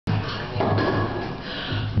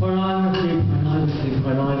Pornography, pornography,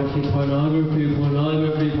 pornography, pornography,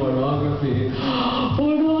 pornography, pornography.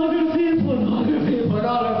 Pornography, pornography,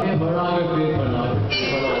 pornography, pornography, pornography,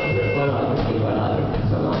 pornography, pornography,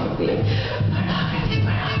 pornography, pornography.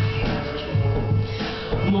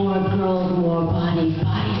 More girls, more bodies,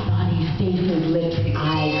 bodies, bodies, faces, lips,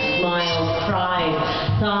 eyes, smiles, cries,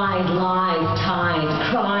 thighs, lies, ties,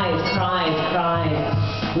 cries, cries, cries,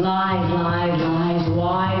 lies, lies, lies,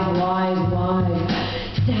 wise, wise, wise.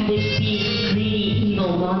 Savage, beast, greedy,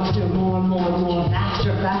 evil, monster, more, more, more,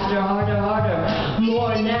 faster, faster, harder, harder,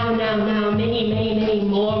 more, now, now, now, many, many, many,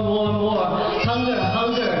 more, more, more, hunger,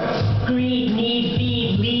 hunger, greed, need,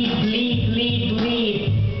 feed, bleed, bleed, bleed,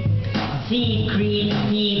 bleed, feed, greed,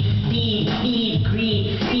 feed, feed, feed,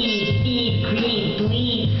 greed, feed, feed, greed,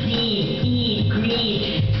 bleed, feed, feed,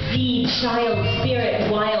 greed, feed, child,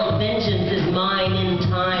 spirit, wild, vengeance is mine in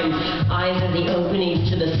time. Eyes are the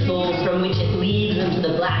openings to the soul from which it leads into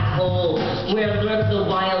the black hole, where lurks the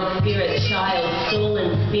wild spirit, child,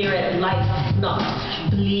 stolen spirit, life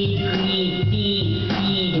snuffed, bleed, greed, feed,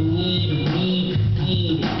 feed, need, weed,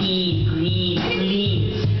 feed, feed, greed,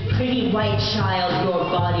 bleed. Pretty white child, your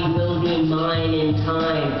body will be mine in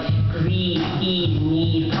time. Greed, feed,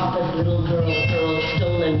 need, Papa's little girl, pearl,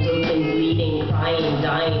 stolen, broken, bleeding, crying,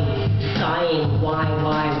 dying, sighing, why,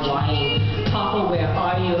 why? Papa, where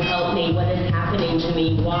are you? Help me. What is happening to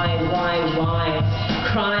me? Why?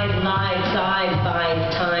 Cries, lies, sighs,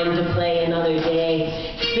 buys time to play another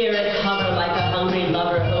day. Spirits hover like a hungry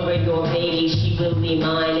lover over your baby. She will be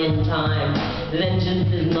mine in time.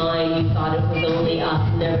 Vengeance is mine. You thought it was only us,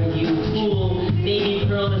 never you, fool. Baby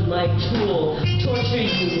Pearl is my tool. Torture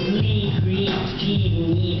you, bleed, greed, feed,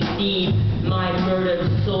 need, feed. My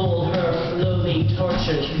murdered soul, her slowly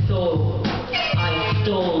tortured soul. I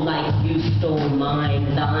stole like you stole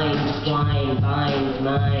mine, thine, swine, binds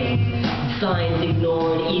mine. Signs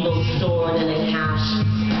ignored, evil stored in a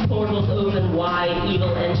cache. Portals open wide,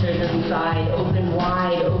 evil enters inside. Open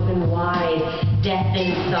wide, death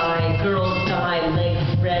inside. Girls died,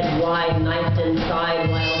 legs spread wide, knifed inside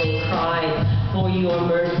while they cried. For your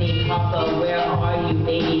mercy, Papa, where are you?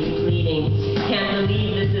 Babies pleading. Can't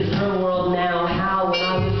believe this is her world now. How, when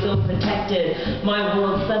I was so protected, my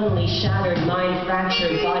world suddenly shattered, mind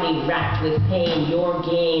fractured, body racked with pain. Your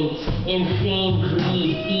gain, insane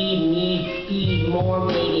greed, feed, need, feed, more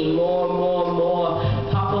baby, more.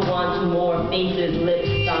 Papa wants more, faces, lips,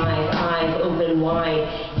 thighs, eyes open wide.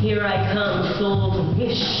 Here I come, souls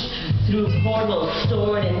wish through portals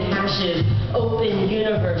stored in caches, open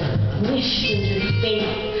universe, wish into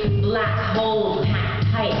space, black holes packed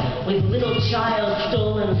tight with little child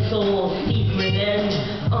stolen souls. Seek revenge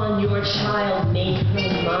on your child, make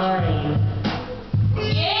her mine.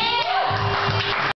 Yeah!